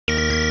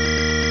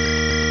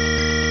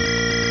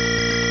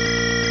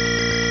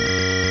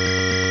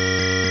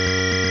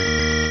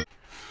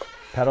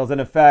Pedals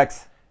and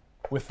effects.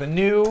 With the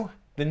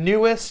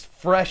newest,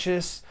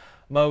 freshest,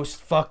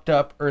 most fucked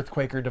up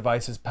EarthQuaker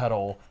devices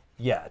pedal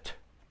yet.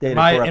 In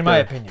my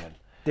opinion.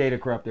 Data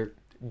corruptor.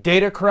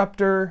 Data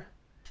corruptor,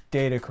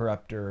 data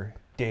corruptor,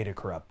 data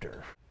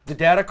corruptor. The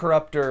data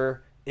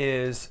corruptor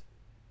is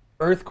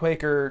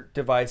EarthQuaker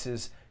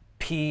devices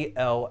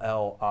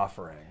PLL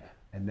offering.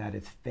 And that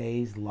is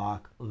phase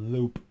lock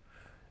loop.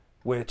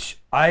 Which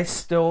I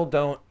still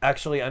don't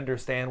actually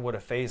understand what a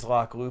phase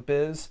lock loop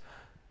is.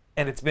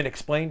 And it's been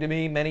explained to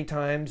me many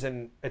times,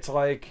 and it's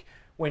like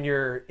when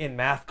you're in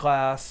math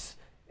class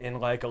in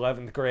like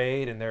 11th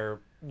grade and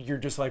you're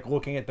just like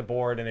looking at the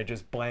board and it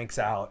just blanks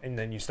out, and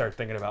then you start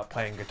thinking about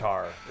playing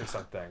guitar or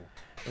something.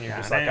 And you're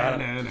just like, I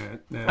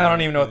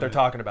don't even know what they're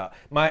talking about.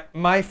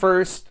 My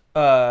first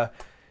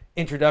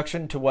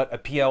introduction to what a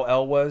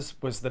PLL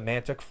was the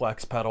Mantic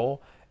Flex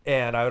pedal.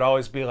 And I would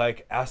always be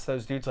like, ask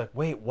those dudes like,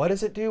 wait, what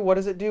does it do? What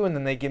does it do? And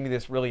then they give me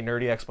this really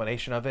nerdy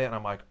explanation of it. And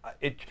I'm like,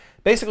 it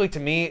basically to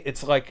me,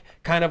 it's like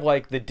kind of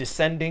like the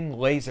descending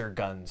laser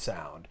gun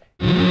sound.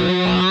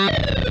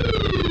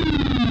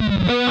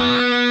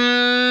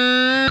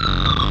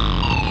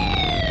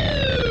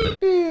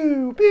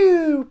 Pew,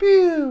 pew,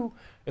 pew.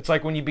 It's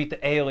like when you beat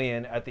the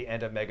alien at the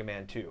end of Mega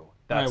Man 2.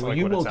 That's well, like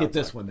you what it won't sounds get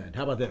this like. one then.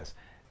 How about this?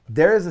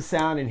 There is a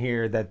sound in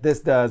here that this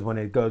does when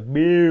it goes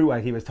mew,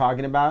 like he was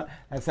talking about.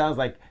 That sounds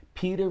like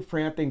Peter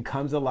Frampton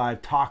Comes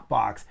Alive talk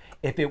box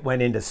if it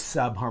went into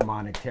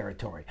subharmonic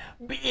territory.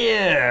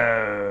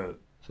 Mew.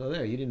 So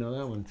there, you didn't know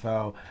that one.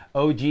 So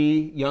OG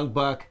Young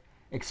Buck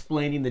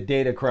explaining the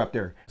data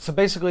corruptor. So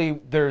basically,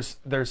 there's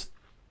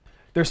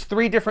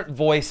 3 different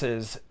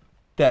voices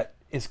that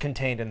is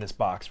contained in this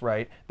box,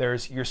 right?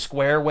 There's your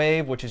square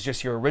wave, which is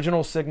just your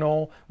original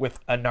signal with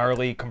a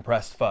gnarly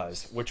compressed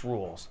fuzz, which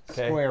rules.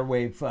 Okay? Square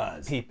wave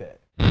fuzz. Peep it.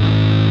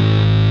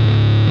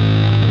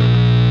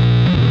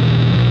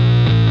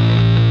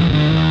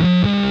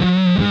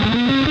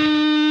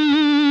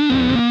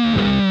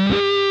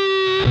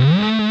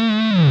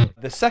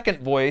 The second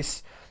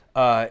voice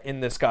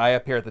in this guy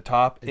up here at the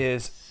top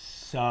is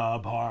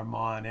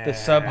subharmonic. The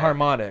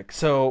subharmonic.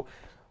 So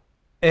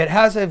it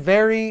has a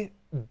very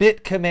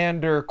bit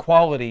commander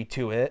quality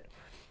to it.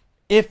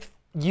 If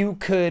you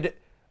could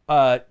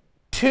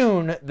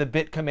tune the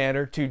bit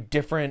commander to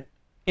different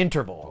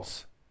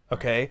intervals.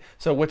 Okay,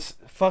 so what's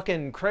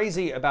fucking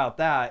crazy about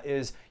that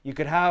is you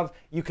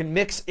can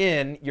mix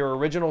in your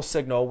original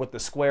signal with the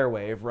square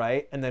wave,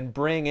 right? And then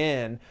bring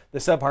in the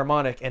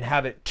subharmonic and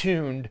have it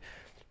tuned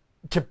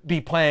to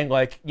be playing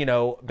like, you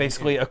know,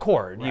 basically a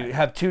chord. Right. You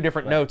have 2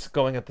 different notes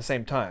going at the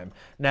same time.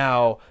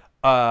 Now,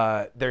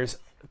 there's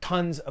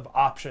tons of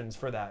options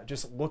for that.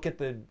 Just look at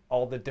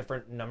all the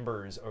different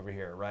numbers over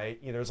here, right?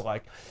 You know, there's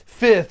like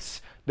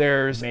fifths,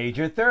 there's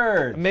major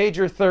third.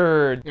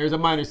 There's a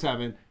minor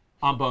 7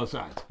 on both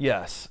sides.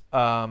 Yes.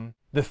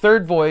 The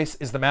third voice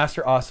is the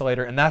master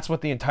oscillator, and that's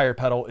what the entire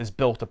pedal is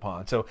built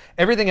upon. So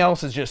everything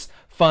else is just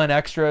fun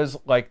extras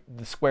like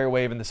the square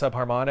wave and the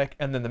subharmonic,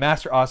 and then the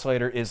master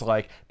oscillator is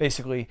like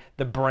basically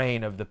the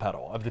brain of the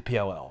pedal, of the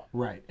PLL.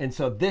 Right. And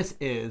so this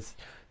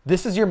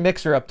is your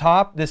mixer up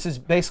top. This is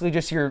basically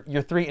just your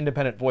 3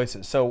 independent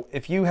voices. So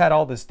if you had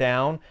all this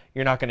down,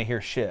 you're not going to hear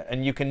shit.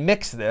 And you can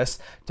mix this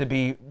to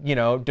be, you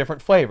know,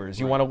 different flavors.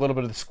 You want a little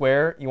bit of the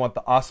square, you want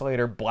the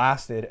oscillator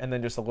blasted, and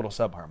then just a little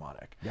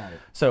subharmonic. Got it.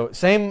 So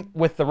same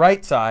with the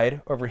right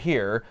side over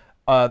here.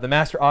 The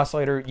master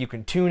oscillator, you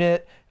can tune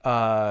it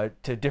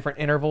to different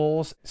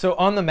intervals. So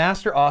on the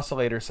master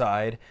oscillator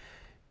side,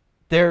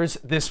 there's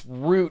this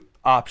root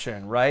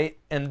option, right?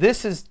 And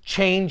this is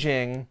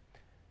changing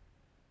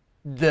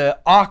the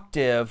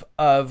octave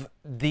of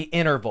the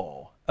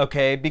interval,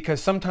 okay?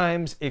 Because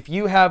sometimes if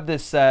you have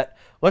this set,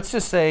 let's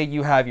just say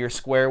you have your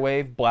square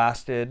wave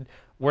blasted.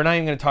 We're not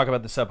even going to talk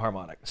about the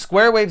subharmonic.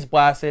 Square wave's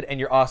blasted and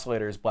your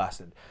oscillator is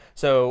blasted.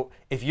 So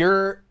if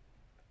you're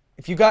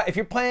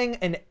playing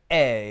an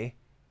A,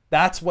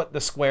 that's what the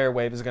square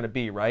wave is going to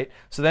be, right?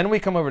 So then we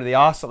come over to the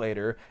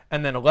oscillator,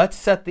 and then let's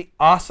set the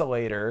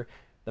oscillator,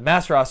 the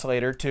master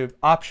oscillator, to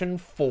option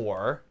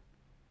 4.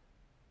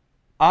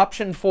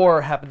 Option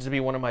 4 happens to be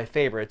one of my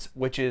favorites,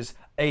 which is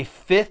a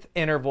 5th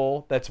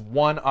interval that's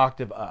 1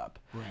 octave up.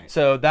 Right.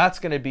 So that's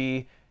going to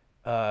be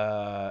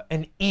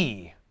an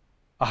E,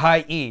 a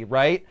high E,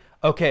 right?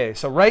 Okay,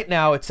 so right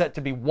now it's set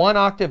to be 1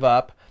 octave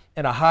up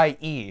and a high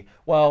E.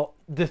 Well,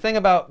 the thing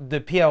about the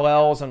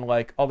PLLs and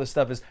like all this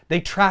stuff is they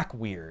track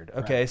weird,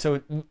 okay? Right.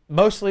 So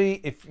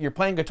mostly if you're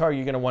playing guitar,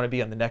 you're gonna wanna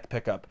be on the neck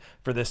pickup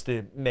for this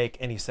to make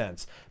any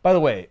sense. By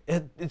the way,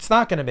 it's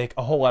not gonna make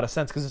a whole lot of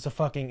sense because it's a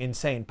fucking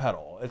insane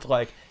pedal. It's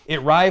like,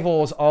 it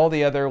rivals all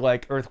the other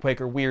like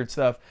EarthQuaker weird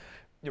stuff,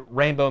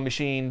 Rainbow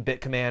Machine, Bit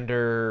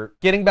Commander.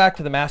 Getting back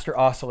to the master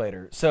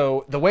oscillator.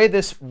 So the way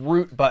this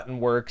root button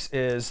works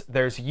is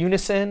there's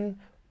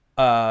unison,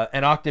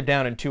 an octave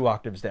down and 2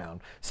 octaves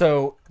down.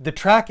 So the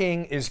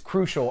tracking is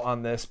crucial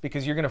on this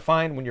because you're going to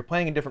find when you're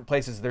playing in different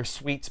places, there's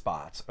sweet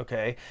spots,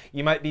 okay?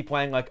 You might be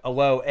playing like a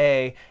low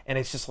A and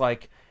it's just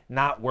like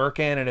not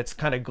working and it's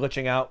kind of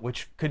glitching out,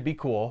 which could be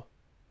cool.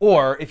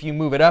 Or if you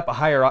move it up a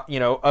higher, you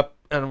know, up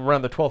and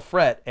around the 12th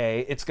fret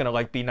A, it's going to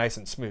like be nice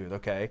and smooth,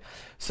 okay?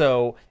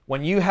 So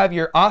when you have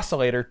your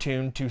oscillator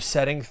tuned to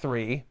setting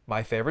 3,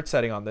 my favorite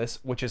setting on this,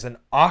 which is an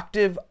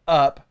octave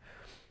up,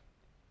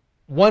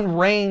 one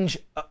range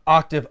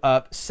octave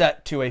up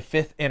set to a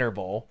 5th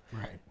interval.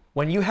 Right.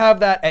 When you have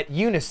that at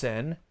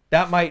unison,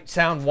 that might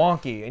sound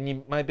wonky and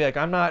you might be like,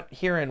 I'm not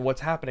hearing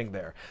what's happening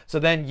there. So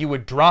then you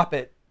would drop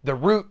it, the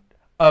root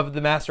of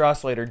the master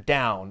oscillator,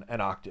 down an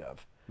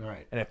octave.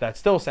 Right. And if that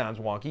still sounds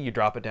wonky, you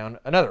drop it down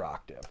another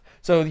octave.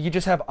 So you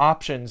just have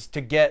options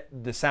to get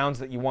the sounds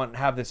that you want and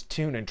have this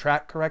tune and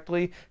track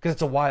correctly, because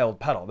it's a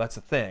wild pedal. That's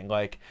the thing.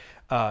 Like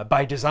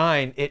by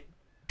design, it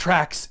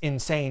tracks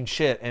insane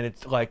shit and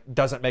it's like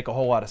doesn't make a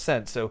whole lot of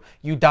sense. So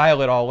you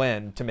dial it all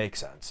in to make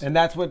sense. And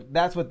that's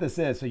what this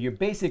is. So you're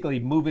basically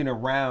moving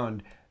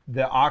around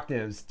the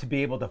octaves to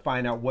be able to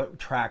find out what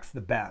tracks the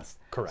best.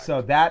 Correct.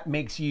 So that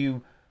makes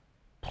you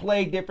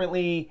play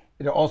differently.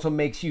 It also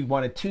makes you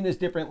want to tune this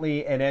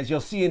differently. And as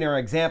you'll see in our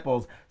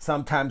examples,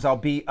 sometimes I'll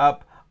be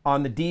up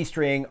on the D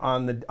string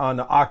on the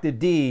octave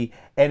D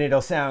and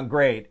it'll sound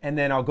great. And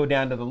then I'll go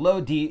down to the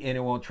low D and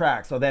it won't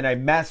track. So then I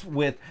mess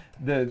with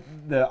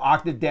the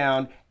octave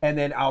down and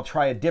then I'll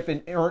try a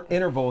different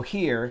interval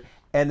here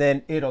and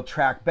then it'll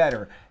track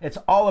better. It's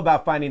all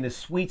about finding the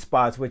sweet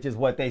spots, which is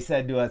what they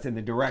said to us in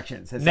the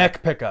directions. It's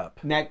Neck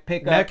pickup. Neck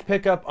pickup. Neck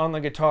pickup on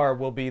the guitar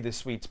will be the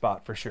sweet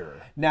spot for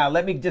sure. Now,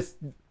 let me just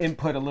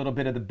input a little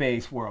bit of the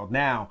bass world.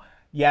 Now,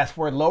 yes,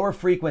 for lower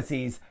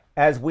frequencies,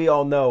 as we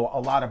all know,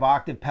 a lot of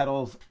octave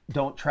pedals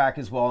don't track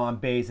as well on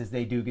bass as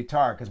they do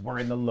guitar because we're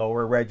in the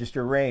lower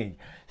register range.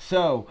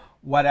 So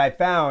what I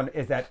found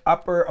is that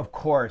upper, of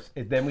course,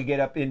 then we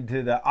get up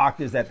into the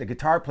octaves that the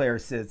guitar player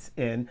sits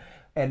in,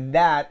 and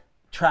that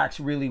tracks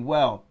really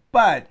well.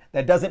 But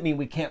that doesn't mean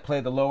we can't play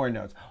the lower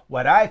notes.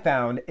 What I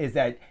found is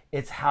that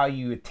it's how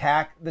you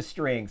attack the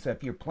string. So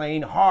if you're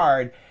playing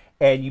hard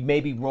and you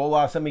maybe roll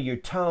off some of your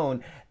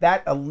tone,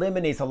 that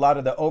eliminates a lot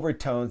of the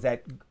overtones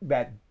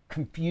that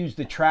confuse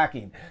the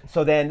tracking.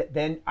 So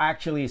then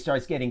actually it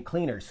starts getting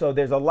cleaner. So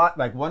there's a lot,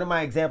 like one of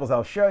my examples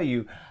I'll show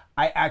you,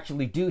 I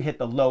actually do hit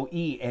the low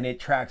E and it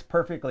tracks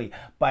perfectly,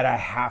 but I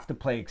have to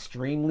play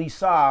extremely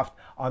soft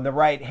on the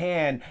right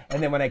hand.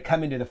 And then when I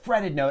come into the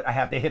fretted note, I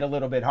have to hit a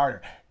little bit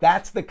harder.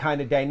 That's the kind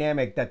of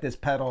dynamic that this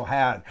pedal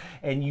has.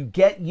 And you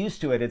get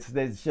used to it.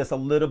 It's just a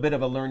little bit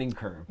of a learning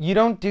curve. You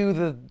don't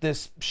do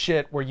this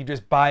shit where you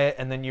just buy it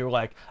and then you're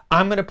like,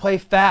 I'm going to play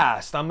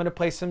fast. I'm going to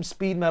play some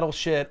speed metal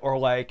shit, or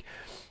like,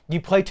 you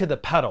play to the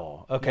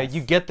pedal, okay? Yes.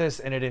 You get this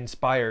and it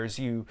inspires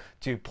you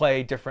to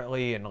play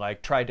differently and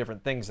like try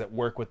different things that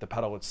work with the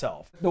pedal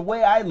itself. The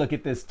way I look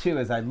at this too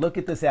is I look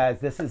at this as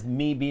this is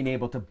me being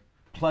able to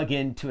plug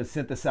into a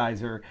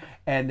synthesizer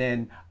and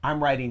then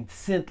I'm writing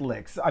synth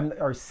licks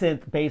or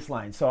synth bass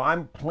lines. So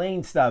I'm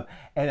playing stuff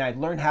and I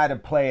learn how to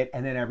play it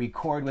and then I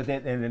record with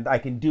it and then I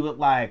can do it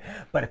live.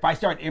 But if I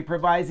start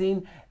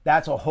improvising,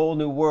 that's a whole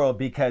new world,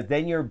 because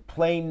then you're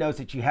playing notes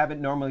that you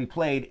haven't normally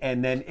played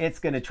and then it's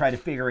going to try to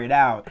figure it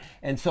out.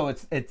 And so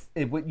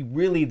what you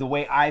really, the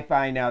way I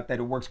find out that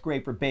it works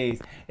great for bass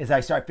is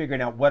I start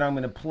figuring out what I'm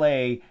going to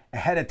play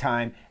ahead of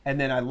time and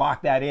then I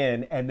lock that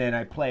in and then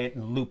I play it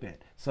and loop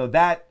it. So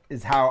that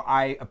is how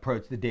I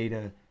approach the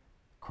data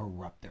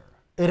corruptor.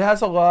 It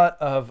has a lot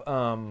of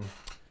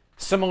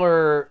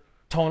similar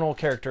tonal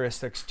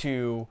characteristics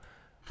to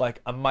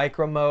like a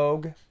Micro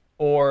Moog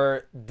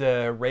or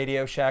the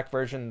Radio Shack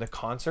version, the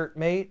Concert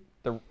Mate,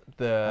 I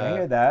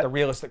hear that. the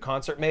realistic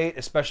Concert Mate,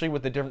 especially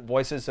with the different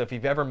voices. So if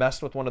you've ever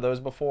messed with one of those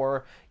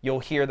before,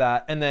 you'll hear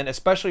that. And then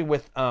especially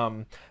with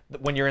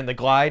when you're in the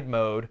glide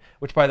mode,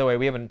 which by the way,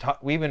 we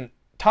haven't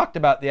talked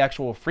about the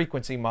actual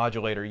frequency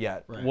modulator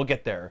yet. Right. We'll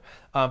get there.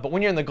 But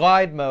when you're in the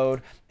glide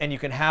mode and you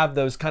can have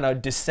those kind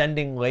of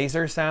descending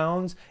laser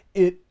sounds,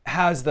 it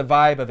has the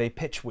vibe of a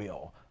pitch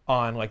wheel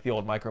on like the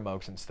old Micro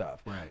Moogs and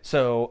stuff. Right.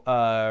 So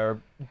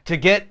to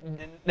get,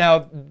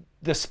 now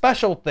the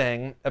special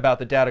thing about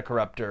the data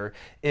corruptor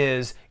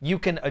is you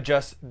can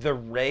adjust the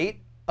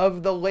rate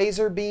of the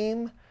laser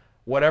beam,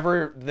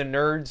 whatever the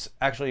nerds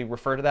actually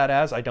refer to that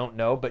as, I don't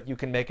know, but you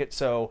can make it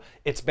so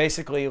it's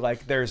basically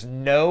like there's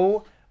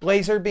no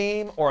laser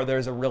beam or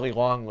there's a really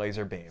long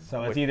laser beam.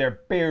 So it's either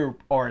boop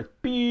or it's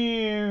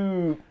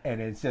boop,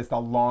 and it's just a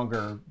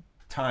longer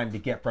time to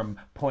get from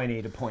point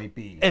A to point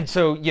B. And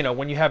so, you know,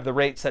 when you have the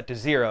rate set to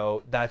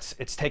 0,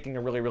 it's taking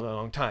a really, really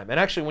long time. And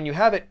actually, when you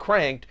have it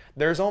cranked,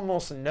 there's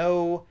almost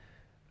no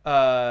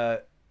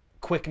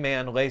quick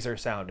man laser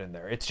sound in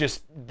there. It's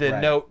just the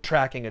note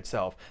tracking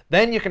itself.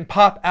 Then you can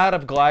pop out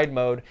of glide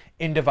mode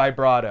into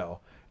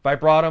vibrato.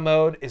 Vibrato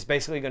mode is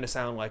basically going to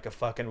sound like a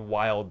fucking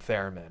wild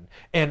theremin.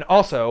 And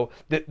also,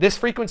 this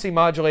frequency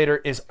modulator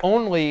is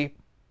only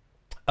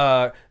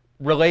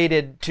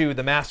related to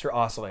the master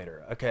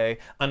oscillator, okay?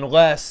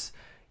 Unless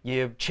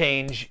you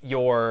change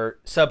your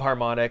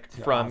subharmonic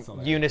from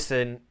oscillator.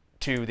 unison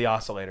to the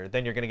oscillator.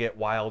 Then you're going to get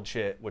wild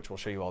shit, which we'll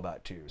show you all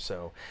that too.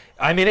 So,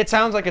 I mean, it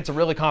sounds like it's a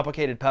really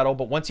complicated pedal,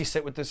 but once you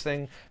sit with this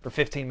thing for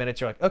 15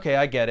 minutes, you're like, okay,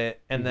 I get it.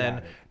 And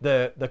then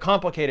the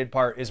complicated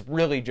part is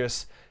really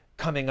just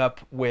coming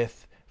up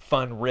with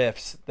fun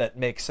riffs that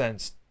make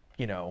sense,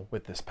 you know,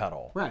 with this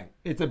pedal. Right.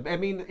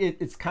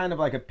 It's kind of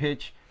like a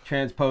pitch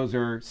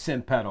transposer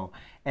synth pedal.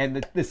 And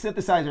the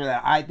synthesizer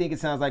that I think it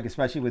sounds like,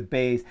 especially with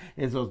bass,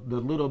 is the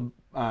little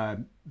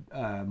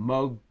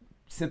Moog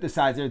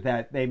synthesizer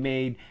that they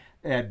made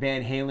that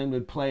Van Halen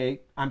would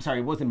play. I'm sorry,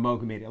 it wasn't Moog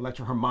who made it.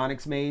 Electro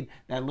Harmonics made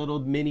that little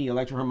mini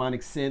Electro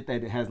Harmonics synth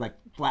that has like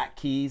flat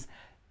keys.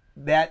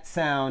 That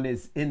sound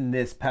is in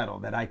this pedal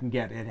that I can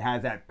get. It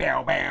has that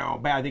bow, bow,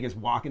 bow. I think it's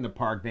Walk in the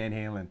Park Van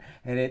Halen.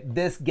 And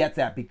this gets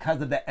that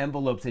because of the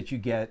envelopes that you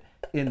get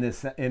in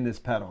this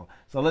pedal.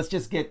 So let's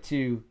just get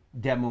to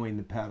demoing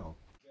the pedal.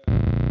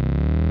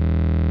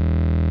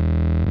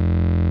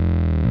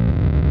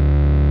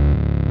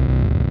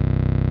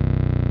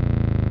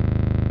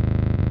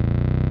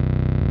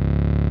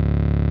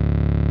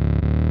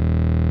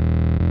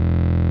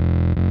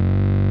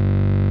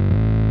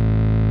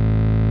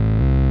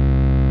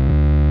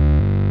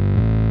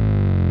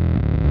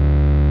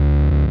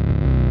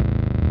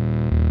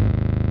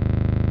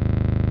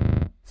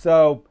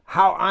 So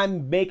how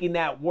I'm making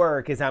that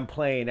work is I'm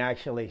playing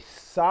actually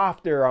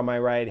softer on my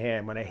right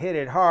hand. When I hit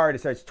it hard, it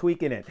starts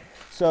tweaking it.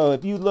 So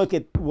if you look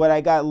at what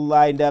I got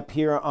lined up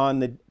here on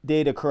the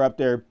data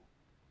corruptor,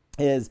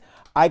 is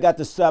I got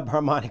the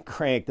subharmonic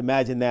cranked.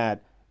 Imagine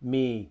that,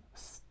 me,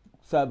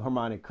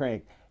 subharmonic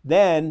cranked.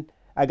 Then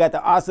I got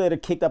the oscillator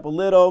kicked up a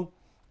little.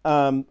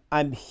 I'm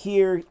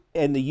here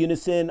in the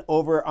unison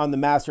over on the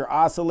master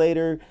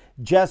oscillator,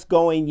 just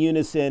going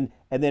unison.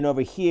 And then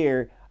over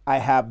here, I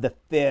have the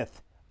fifth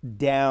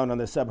down on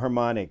the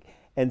subharmonic.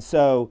 And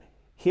so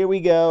here we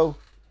go.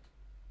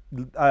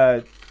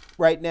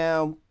 Right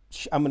now,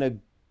 I'm going to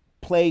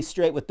play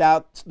straight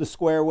without the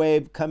square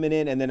wave coming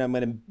in, and then I'm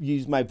going to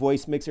use my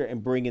voice mixer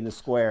and bring in the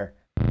square.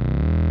 I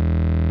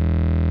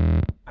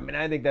mean,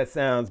 I think that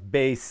sounds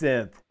bass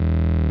synth.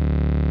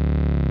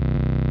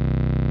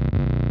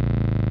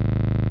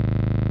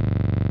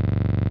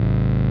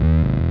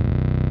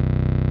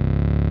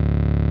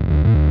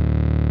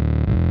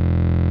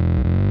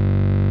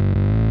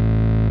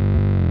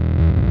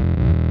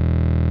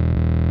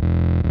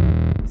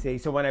 See,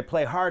 so when I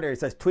play harder, it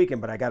starts tweaking,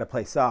 but I got to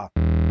play soft.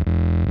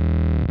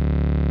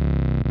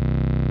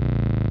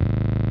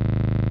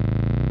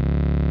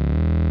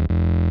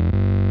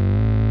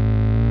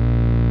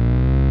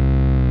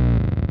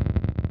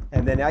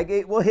 And then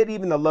we'll hit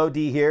even the low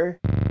D here.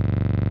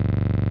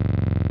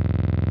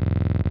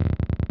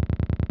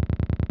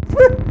 All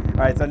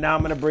right, so now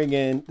I'm going to bring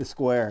in the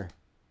square.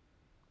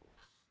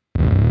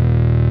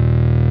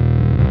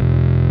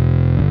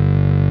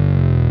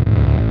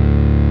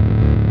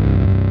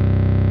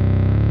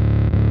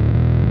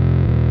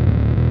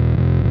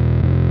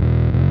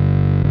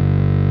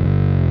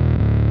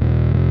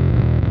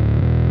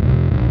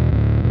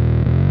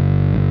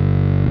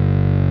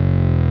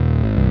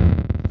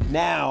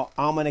 Now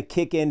I'm going to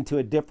kick into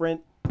a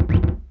different,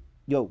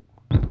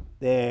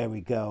 there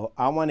we go.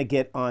 I want to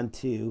get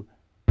onto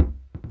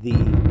the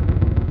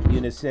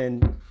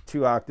unison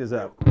 2 octaves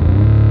up. Real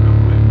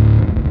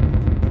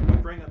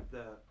quick, bring up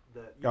the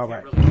All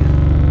right. Really get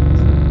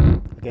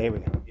Okay, here we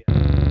go.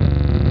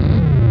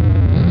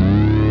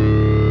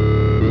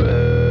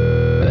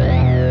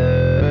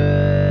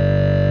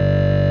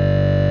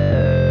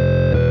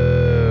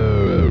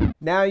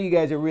 Now you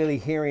guys are really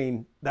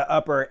hearing the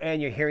upper,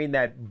 and you're hearing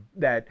that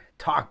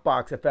talk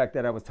box effect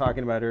that I was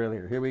talking about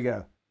earlier. Here we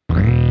go.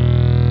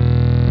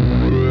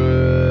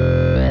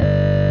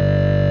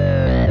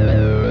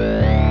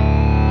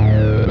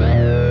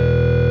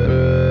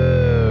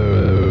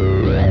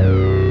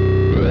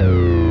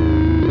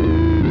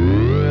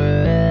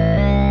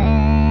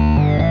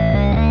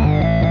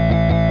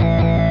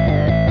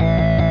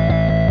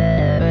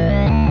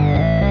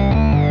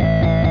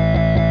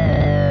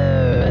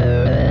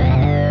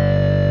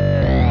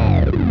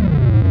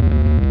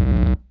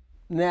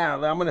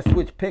 Now I'm going to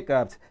switch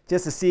pickups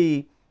just to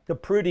see, to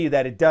prove to you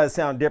that it does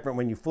sound different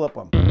when you flip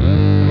them.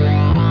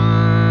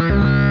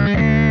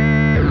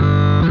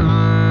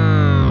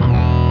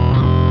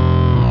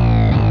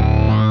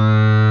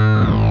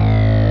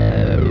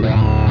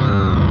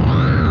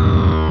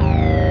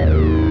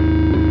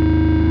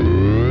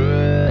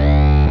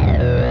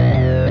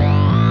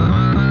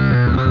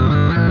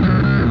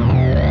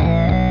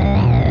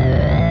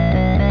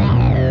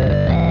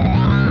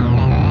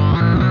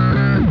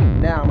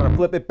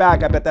 Flip it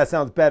back, I bet that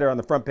sounds better on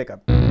the front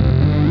pickup.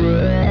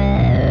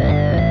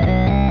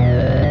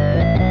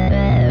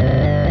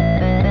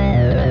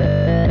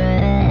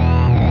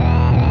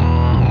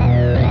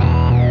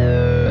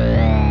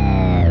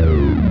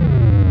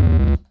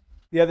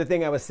 The other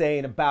thing I was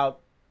saying about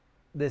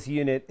this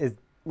unit is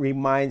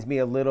reminds me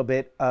a little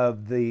bit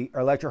of the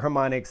Electro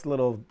Harmonics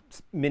little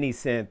mini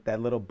synth,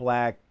 that little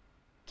black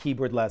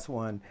keyboardless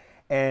one.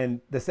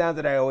 And the sounds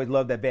that I always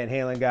loved that Van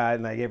Halen got,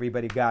 and like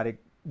everybody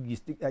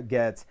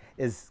gets,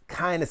 is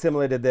kind of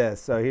similar to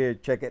this. So here,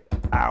 check it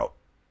out.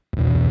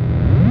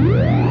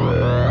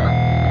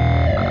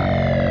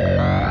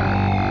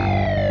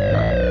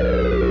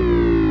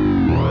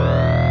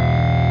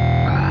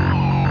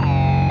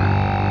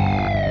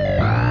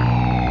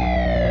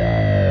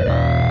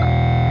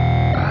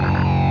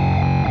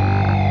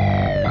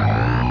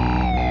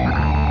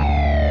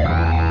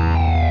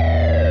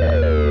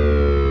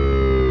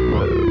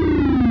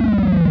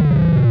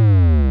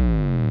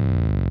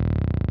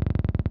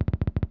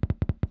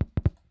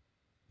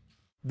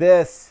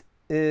 this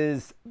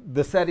is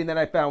the setting that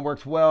I found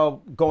works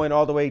well, going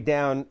all the way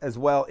down as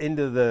well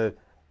into the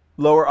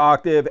lower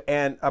octave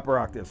and upper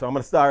octave. So I'm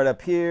going to start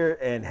up here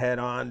and head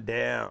on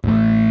down.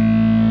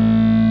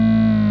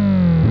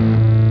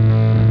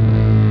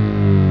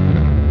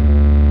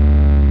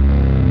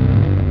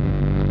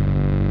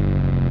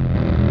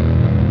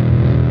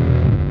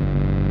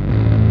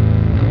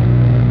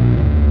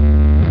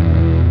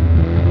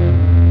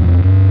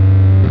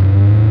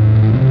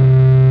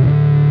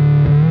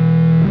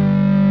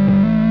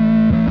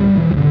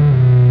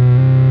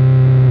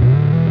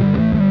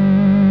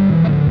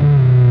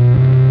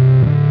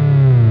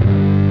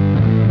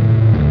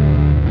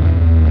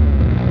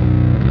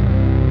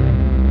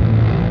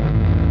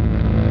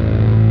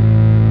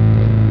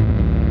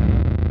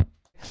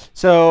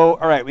 So,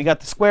 all right, we got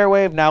the square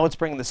wave. Now let's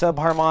bring the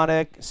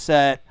subharmonic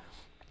set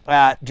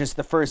at just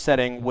the first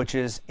setting, which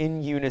is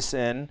in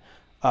unison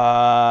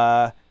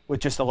with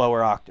just a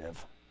lower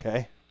octave,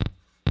 okay?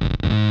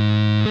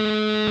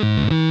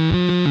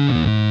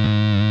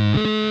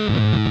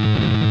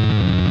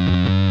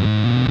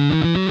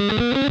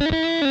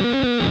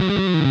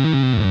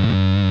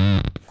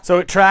 So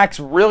it tracks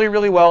really,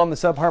 really well on the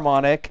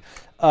subharmonic.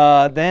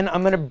 Then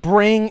I'm going to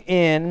bring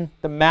in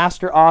the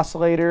master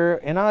oscillator,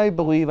 and I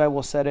believe I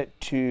will set it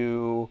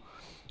to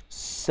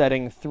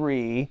setting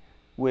 3,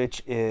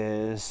 which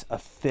is a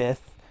 5th.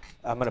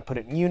 I'm going to put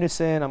it in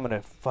unison. I'm going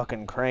to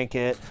fucking crank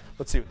it.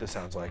 Let's see what this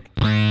sounds like.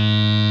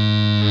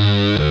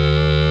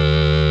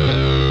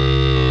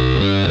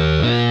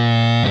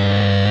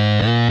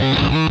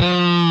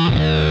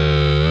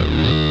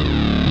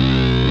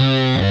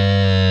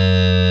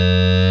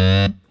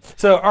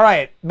 So, all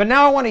right, but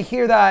now I want to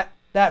hear that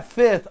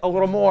 5th a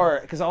little more,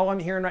 because all I'm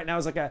hearing right now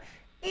is like a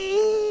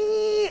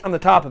on the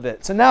top of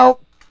it. So now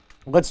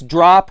let's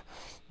drop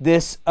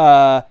this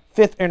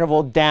 5th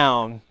interval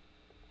down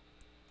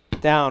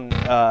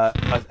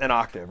an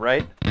octave,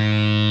 right?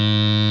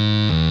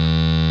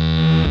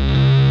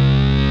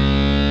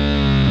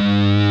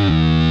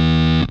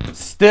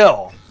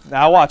 Still.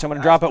 Now watch, I'm going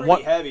to drop it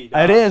one. Heavy,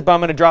 dog. It is, but I'm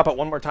going to drop it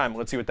one more time.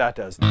 Let's see what that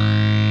does.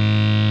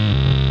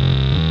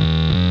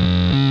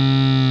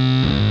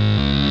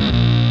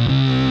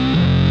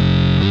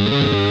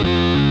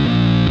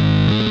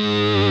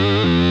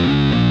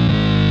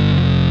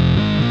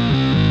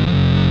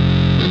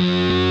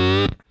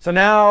 So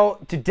now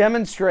to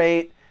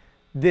demonstrate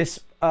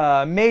this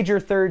major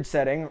third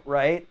setting,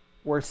 right?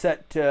 We're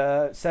set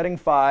to setting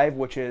 5,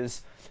 which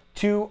is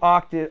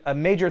a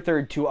major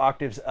third 2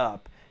 octaves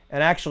up.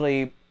 And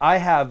actually, I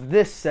have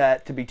this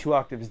set to be 2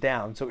 octaves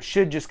down, so it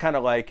should just kind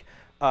of like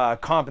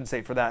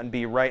compensate for that and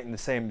be right in the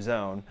same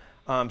zone.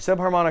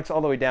 Subharmonics all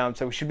the way down,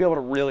 so we should be able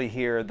to really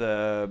hear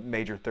the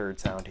major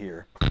third sound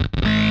here.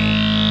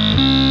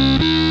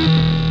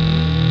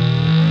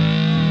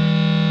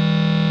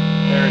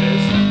 There it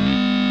is.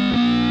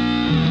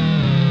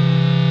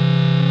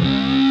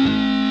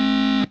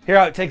 Here,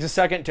 it takes a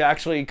second to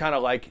actually kind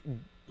of like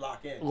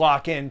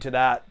lock into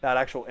that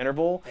actual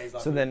interval.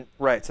 So then,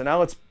 right. So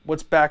now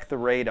let's back the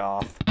rate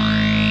off.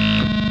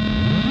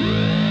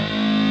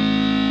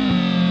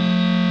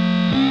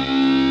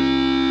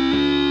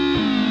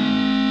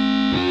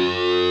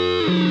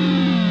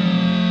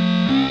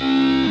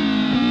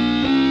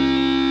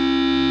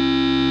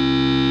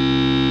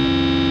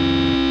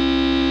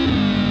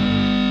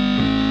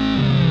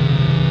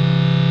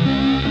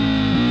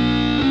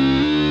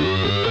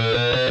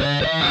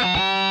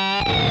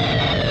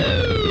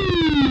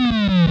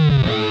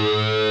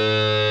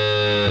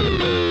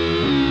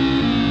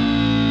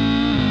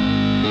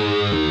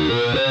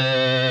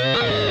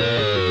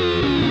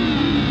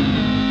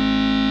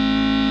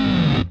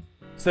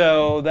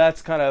 So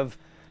that's kind of,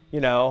 you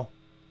know,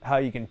 how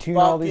you can tune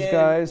all these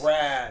guys.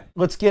 Rad.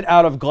 Let's get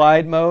out of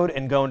glide mode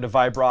and go into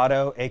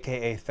vibrato,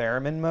 aka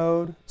theremin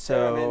mode.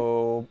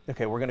 So,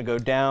 okay, we're gonna go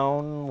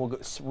down. We'll go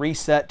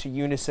reset to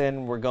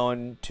unison. We're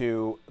going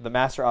to the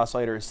master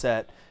oscillator is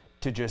set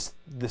to just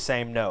the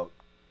same note,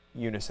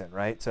 unison,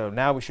 right? So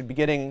now we should be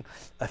getting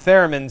a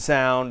theremin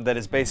sound that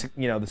is basic,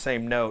 you know, the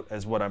same note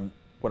as what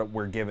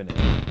we're giving it.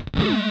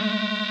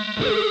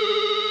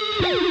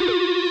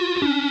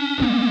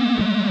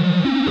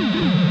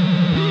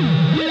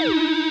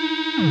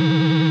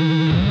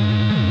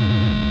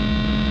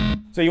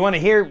 So you want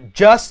to hear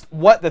just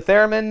what the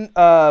theremin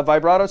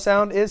vibrato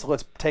sound is?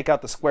 Let's take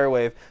out the square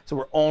wave, so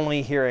we're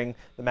only hearing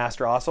the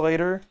master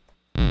oscillator.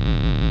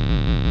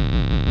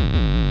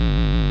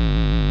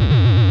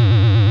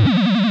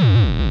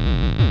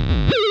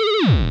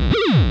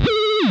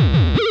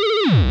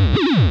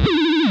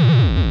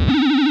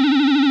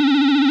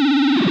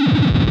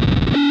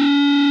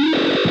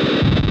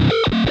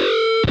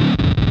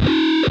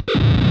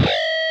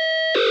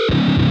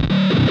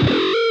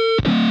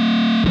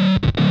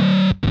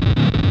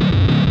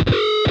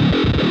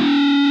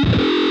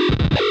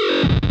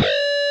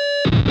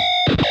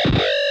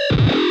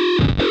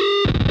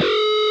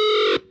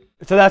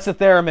 So that's the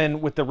theremin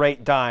with the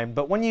rate dime.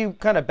 But when you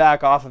kind of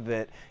back off of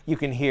it, you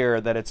can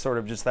hear that it's sort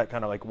of just that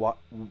kind of like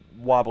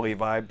wobbly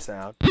vibe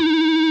sound.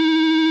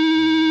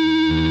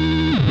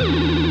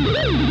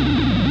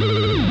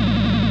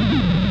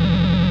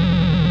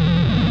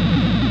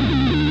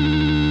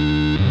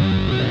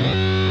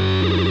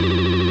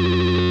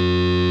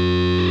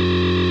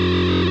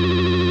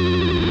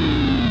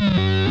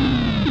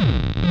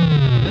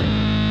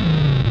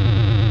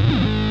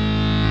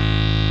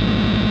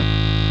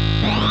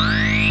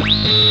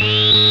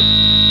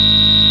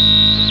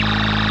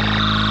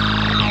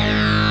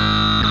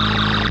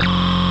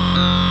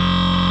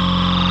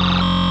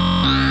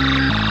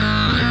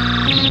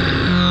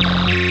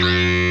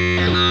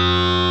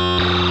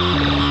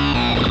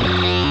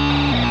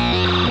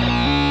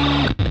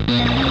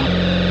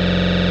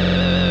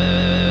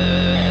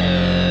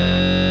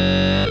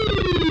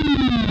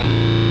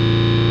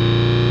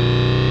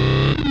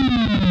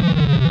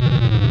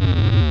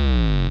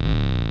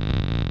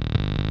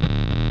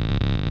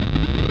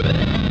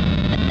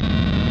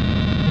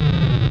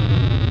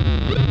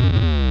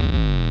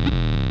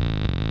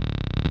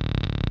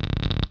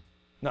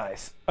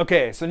 Nice.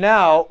 Okay, so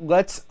now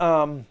let's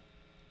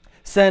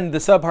send the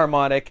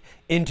subharmonic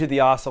into the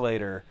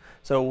oscillator.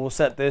 So we'll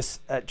set this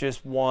at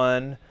just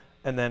 1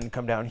 and then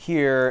come down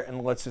here,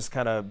 and let's just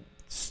kind of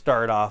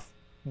start off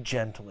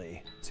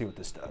gently. See what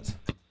this does.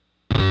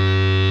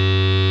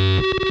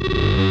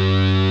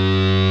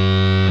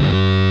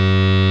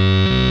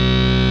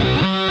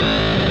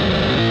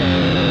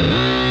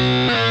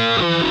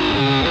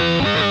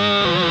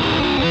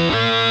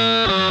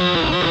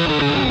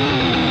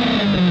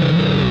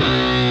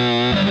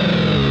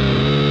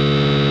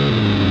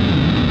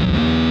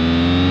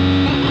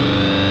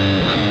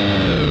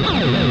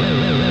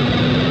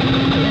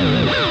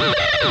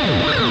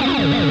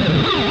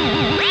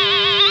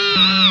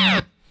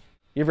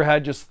 You ever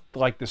had just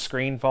like the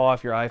screen fall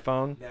off your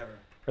iPhone? Never.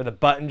 Or the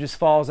button just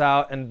falls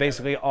out and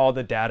basically all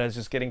the data is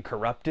just getting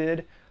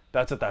corrupted?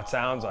 That's what that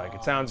sounds like.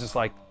 It sounds just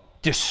like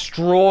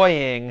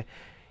destroying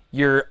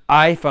your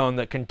iPhone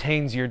that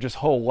contains your just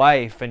whole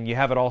life, and you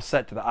have it all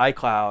set to the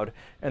iCloud,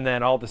 and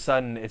then all of a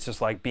sudden it's just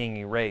like being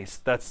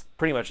erased. That's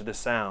pretty much the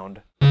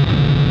sound.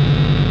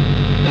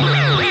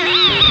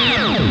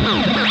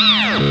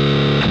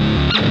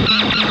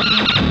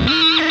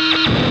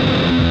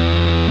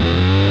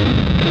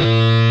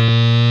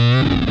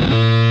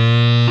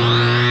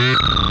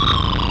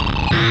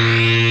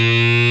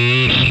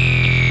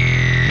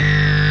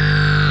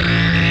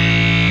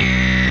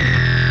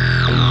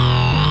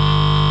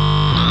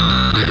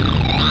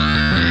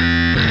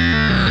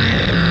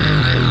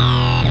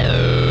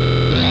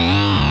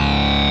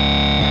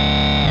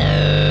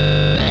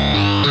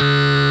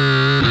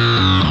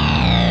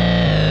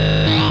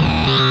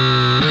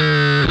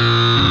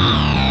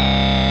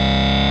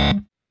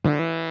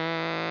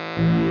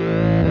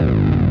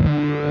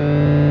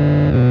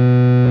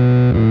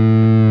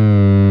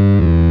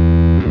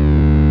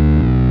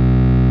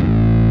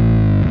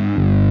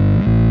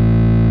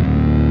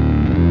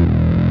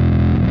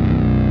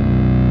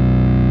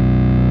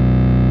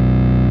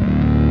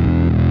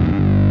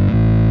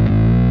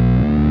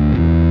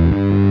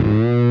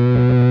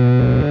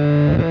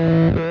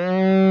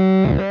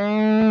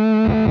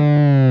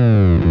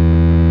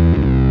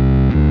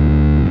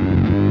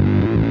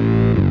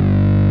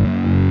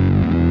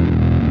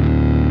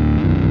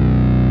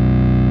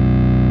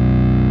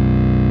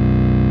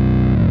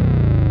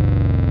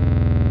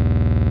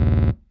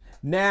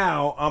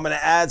 Now I'm going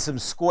to add some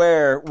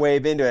square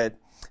wave into it.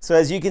 So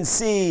as you can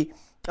see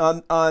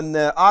on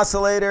the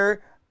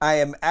oscillator, I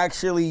am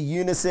actually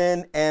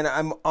unison and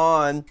I'm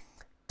on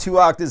 2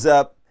 octaves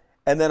up.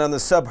 And then on the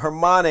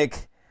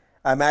subharmonic,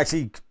 I'm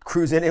actually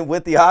cruising in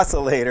with the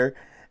oscillator,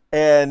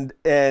 and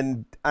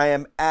I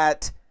am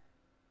at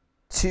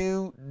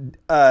 2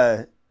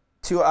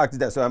 octaves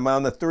down. So I'm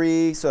on the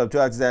 3, so I'm 2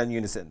 octaves down in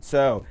unison.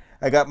 So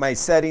I got my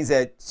settings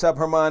at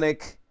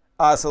subharmonic,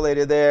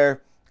 oscillator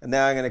there. And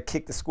now I'm going to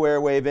kick the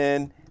square wave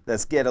in.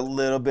 Let's get a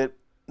little bit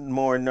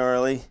more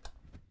gnarly.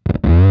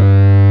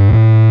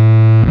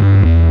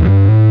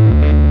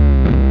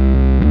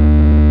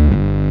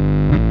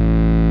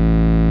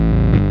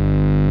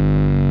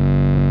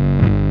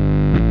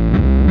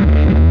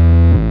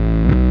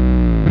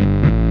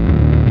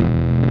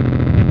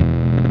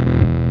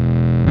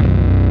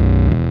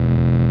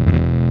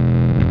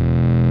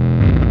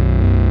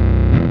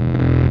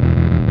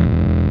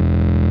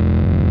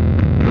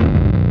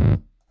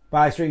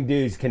 Five-string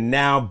dudes can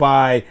now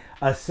buy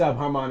a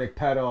subharmonic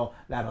pedal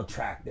that'll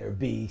track their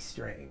B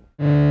string.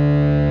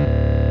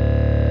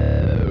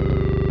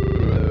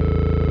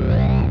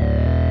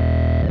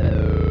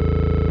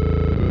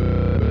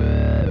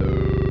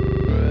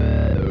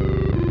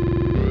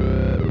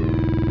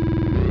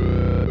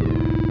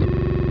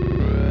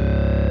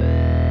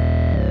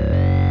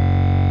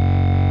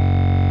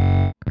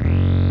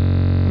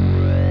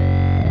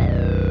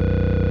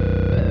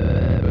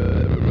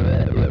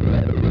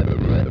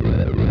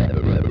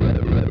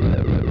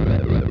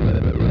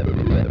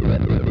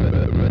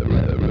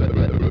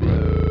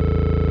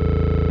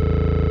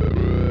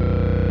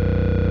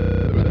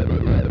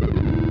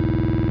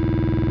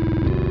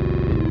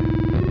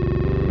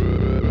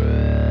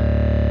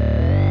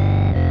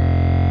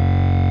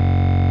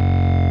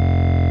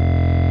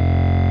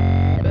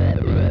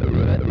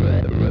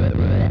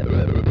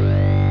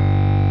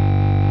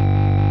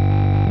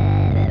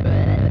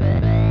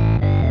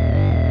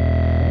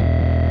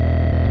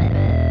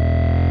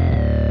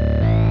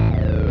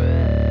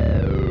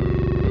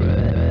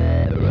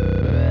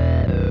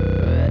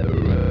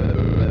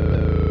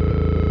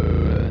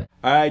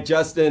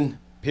 Justin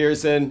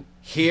Pearson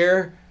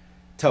here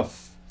to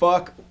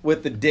fuck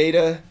with the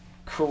data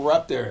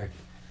corruptor.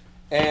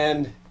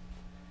 And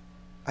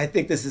I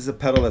think this is a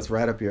pedal that's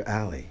right up your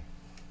alley.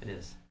 It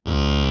is.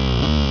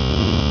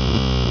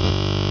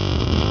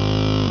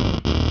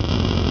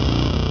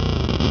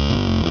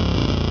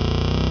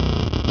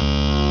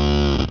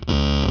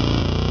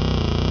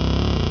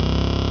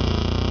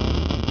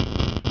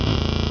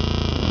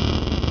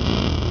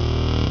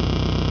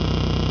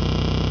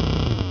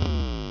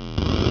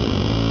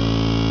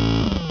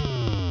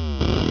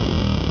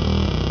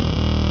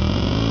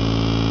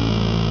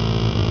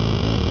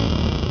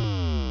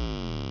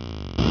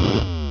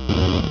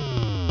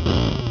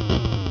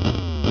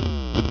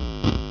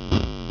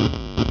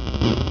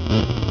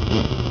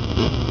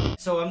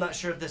 So I'm not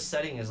sure if this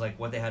setting is like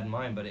what they had in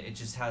mind, but it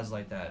just has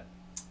like that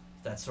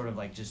sort of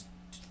like just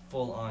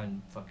full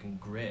on fucking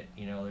grit,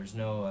 you know. There's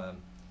no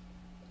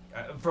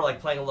for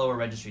like playing a lower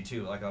registry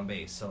too, like on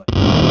bass. So like,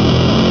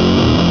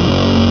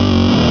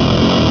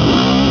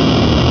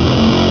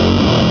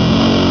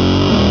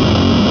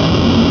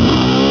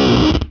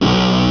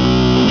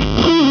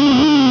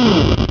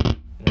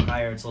 and then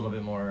higher it's a little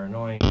bit more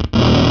annoying.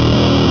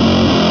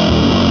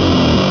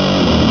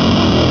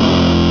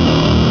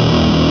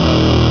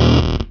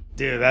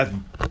 Dude, that's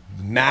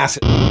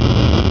massive.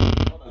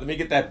 Hold on, let me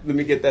get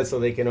that so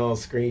they can all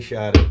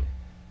screenshot it.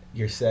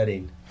 Your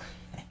setting.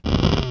 If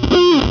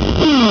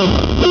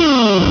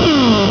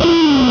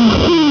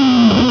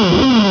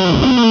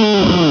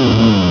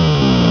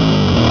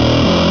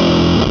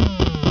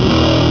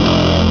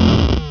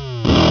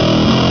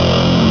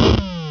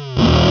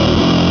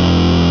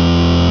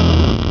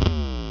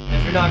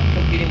you're not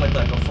competing with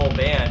like a full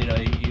band, you know,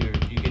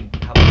 you can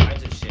have all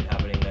kinds of shit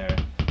happening there.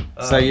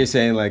 So you're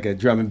saying like a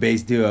drum and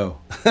bass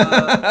duo?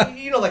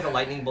 You know, like a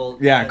lightning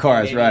bolt. Yeah, of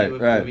course, maybe right, would,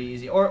 right. Would be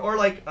easy. Or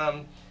like,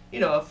 you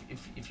know,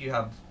 if you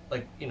have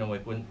like, you know,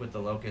 like with the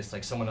Locust,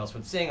 like someone else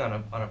would sing on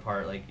a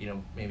part, like, you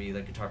know, maybe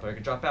the guitar player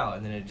could drop out,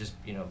 and then it'd just,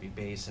 you know, be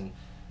bass and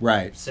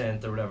Right.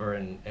 synth or whatever,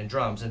 and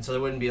drums, and so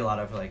there wouldn't be a lot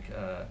of like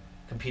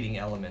competing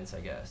elements,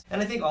 I guess.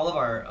 And I think all of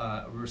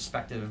our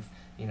respective,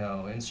 you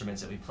know,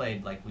 instruments that we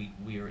played, like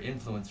we were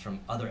influenced from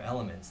other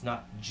elements,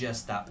 not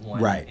just that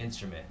one Right.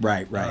 instrument.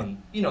 Right, right.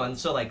 You know, and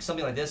so like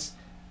something like this,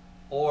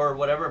 or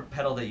whatever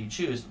pedal that you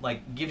choose,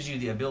 like gives you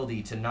the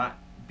ability to not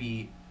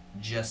be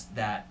just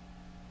that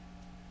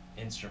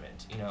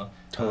instrument, you know.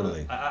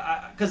 Totally.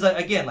 Because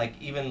again, like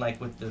even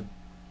like with the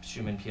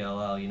Schumann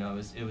PLL, you know,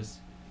 it was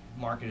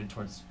marketed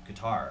towards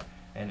guitar,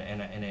 and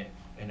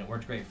it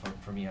worked great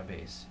for me on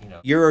bass, you know.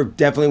 You're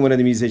definitely one of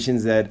the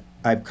musicians that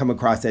I've come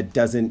across that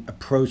doesn't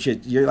approach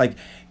it. You're like,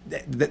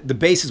 the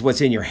bass is what's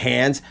in your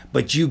hands,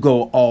 but you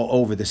go all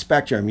over the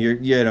spectrum.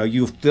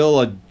 You fill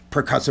a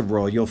percussive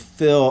role, you'll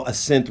fill a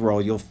synth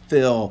role, you'll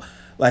fill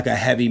like a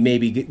heavy,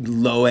 maybe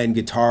low end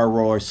guitar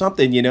role or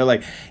something, you know,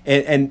 like,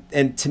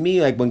 and to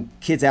me, like when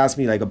kids ask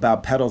me like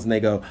about pedals and they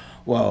go,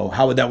 well,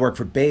 how would that work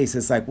for bass?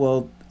 It's like,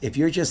 well, if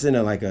you're just in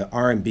like a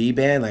R&B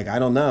band, like, I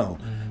don't know.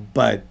 Mm-hmm.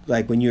 But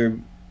like when you're,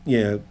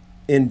 you know,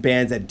 in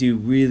bands that do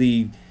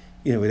really,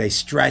 you know, where they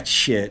stretch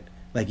shit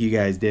like you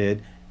guys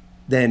did,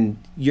 then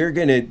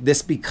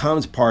this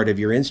becomes part of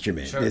your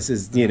instrument. Sure. This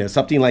is, you know,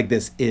 something like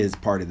this is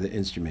part of the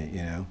instrument,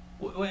 you know.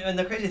 And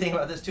the crazy thing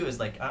about this too is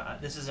like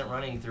this isn't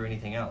running through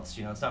anything else,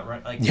 you know. It's not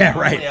like yeah,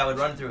 normally right. I would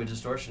run through a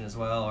distortion as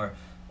well,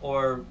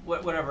 or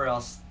whatever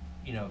else,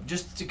 you know,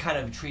 just to kind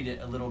of treat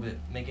it a little bit,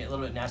 make it a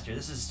little bit nastier.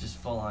 This is just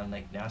full on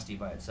like nasty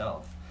by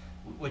itself,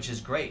 which is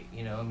great,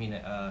 you know. I mean,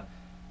 I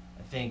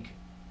think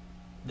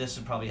this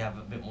would probably have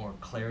a bit more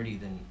clarity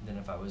than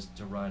if I was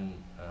to run,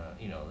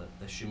 you know,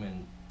 the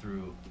Schumann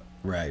through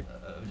right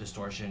a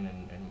distortion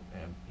and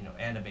you know,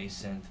 and a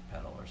bass synth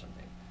pedal or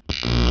something.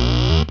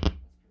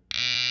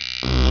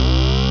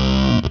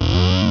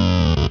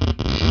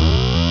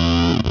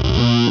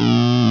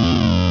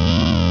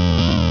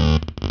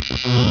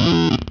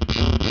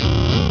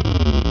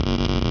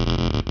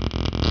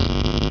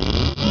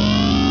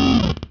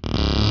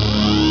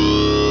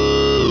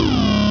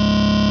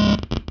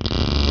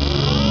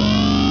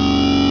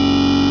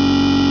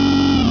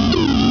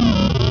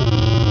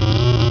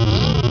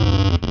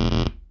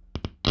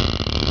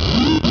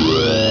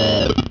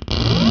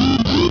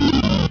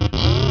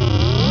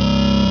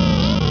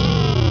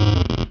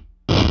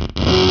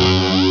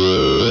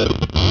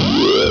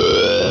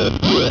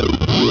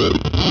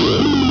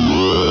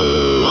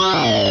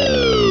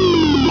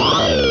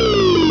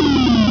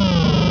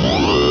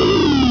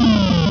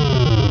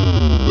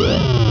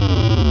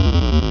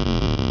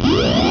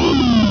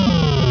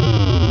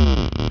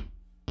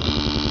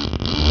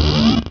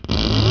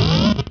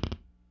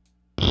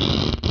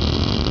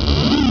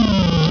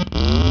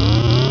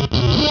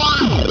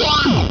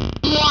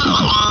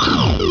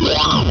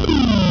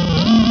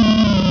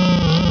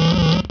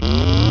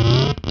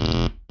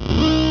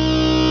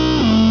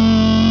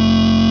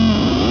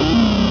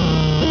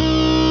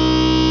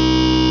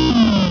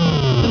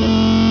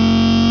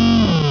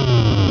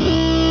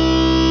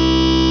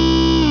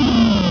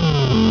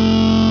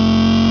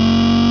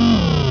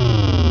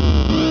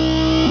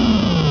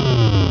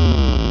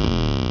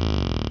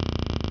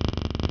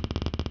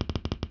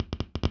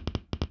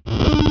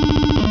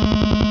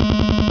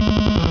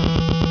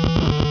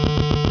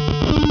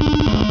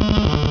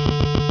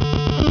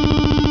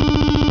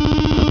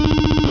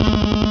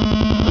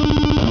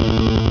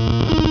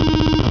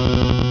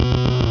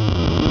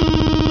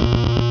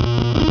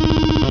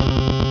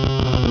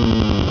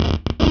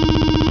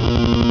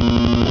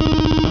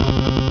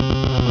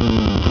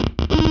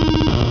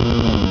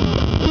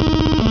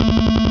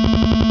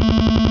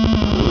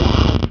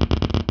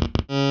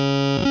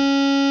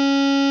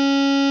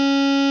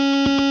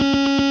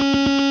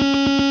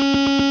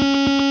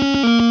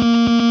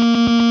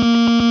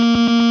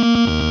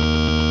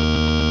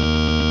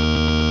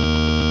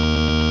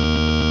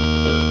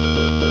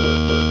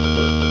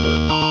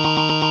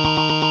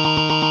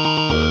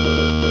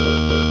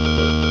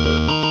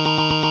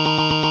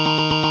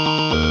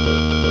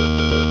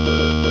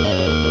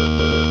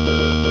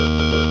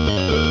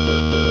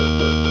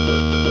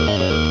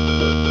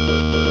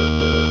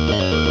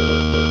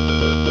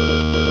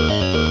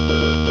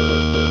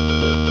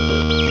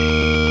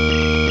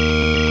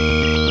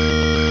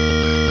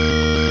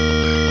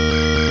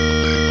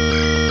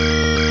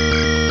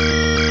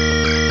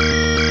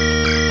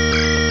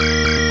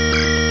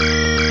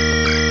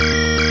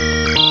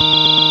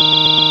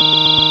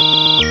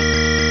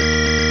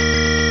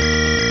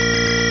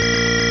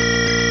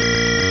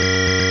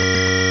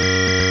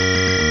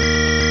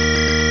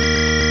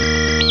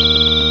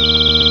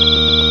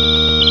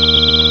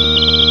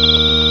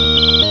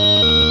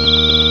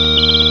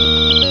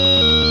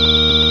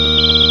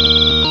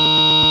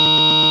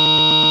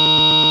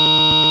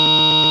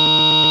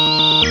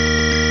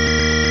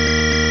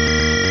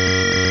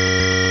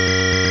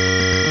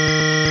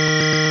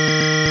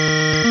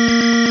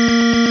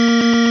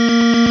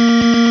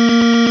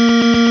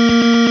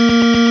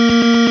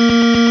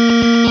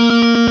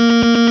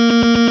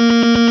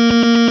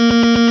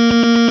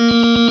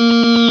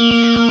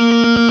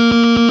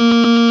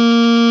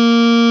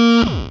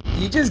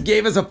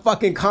 Gave us a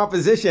fucking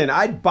composition.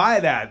 I'd buy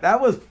that. That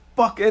was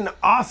fucking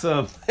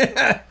awesome.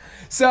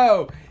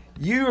 So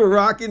you were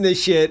rocking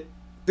this shit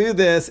through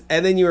this,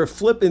 and then you were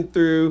flipping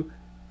through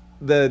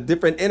the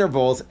different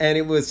intervals, and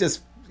it was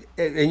just,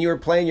 and you were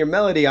playing your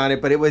melody on it,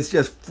 but it was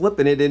just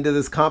flipping it into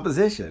this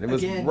composition. It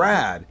was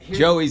rad.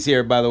 Joey's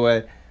here, by the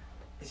way.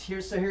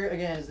 So here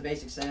again is the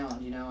basic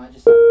sound. You know, I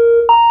just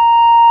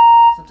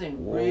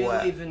something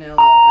really vanilla,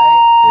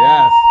 right?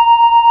 Yes.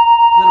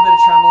 A little bit of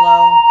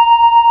tremolo.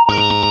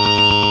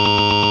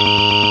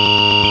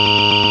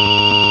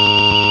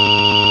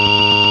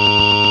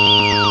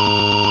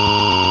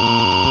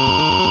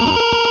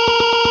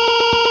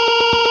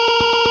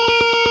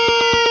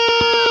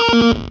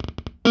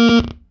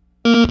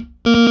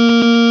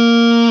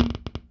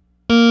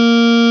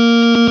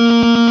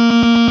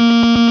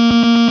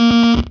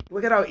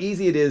 Look at how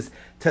easy it is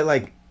to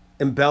like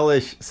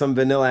embellish some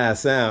vanilla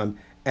ass sound,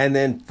 and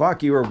then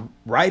fuck, you were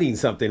writing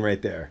something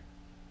right there.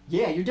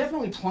 Yeah, you're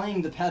definitely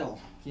playing the pedal.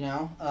 You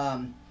know,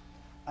 I'm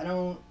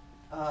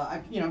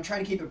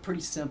trying to keep it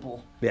pretty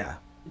simple. Yeah.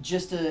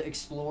 Just to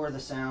explore the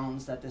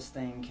sounds that this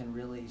thing can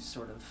really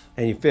sort of.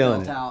 And you're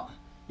feeling it. Out.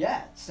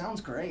 Yeah, it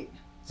sounds great.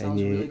 Sounds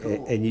and really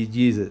cool. And you'd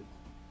use it.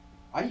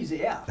 I use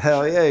it, yeah.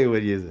 Hell yeah, you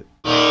would use it.